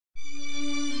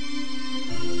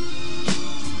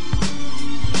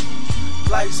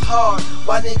life's hard.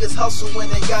 Why niggas hustle when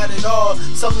they got it all?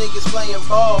 Some niggas playing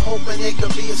ball, hoping they could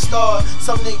be a star.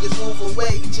 Some niggas move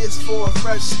away just for a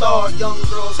fresh start. Young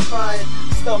girls crying,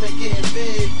 stomach getting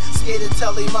big, scared to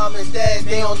tell their mom and dad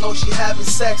they don't know she having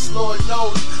sex. Lord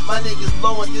knows my niggas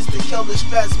blowing this to kill the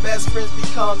stress. Best friends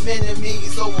become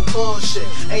enemies over bullshit.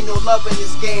 Ain't no love in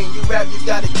this game, you rap, you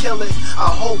gotta kill it. I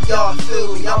hope y'all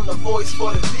feel me, I'm the voice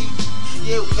for the people.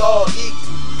 Yeah, we all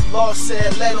equal. Law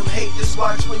said let them hate, just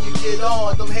watch when you get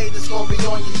on. Them haters gon' be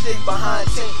on your dick behind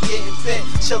tent, getting bent.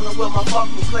 Chillin' with my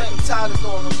fucking clique, I'm tired of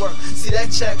going to work. See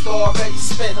that check already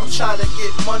spent, I'm trying to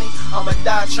get money, I'ma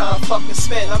die trying to fucking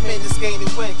spend. I'm in this game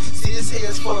to win. See this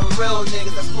here's for the real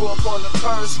niggas that grew up on the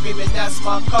curb screaming that's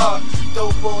my car.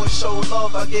 Dope boys show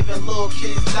love by giving little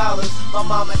kids dollars. My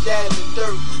mom and dad in the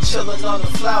dirt, chillin' on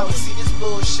the flowers. See this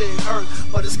bullshit hurt,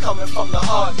 but it's coming from the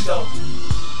heart though,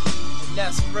 and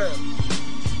that's real.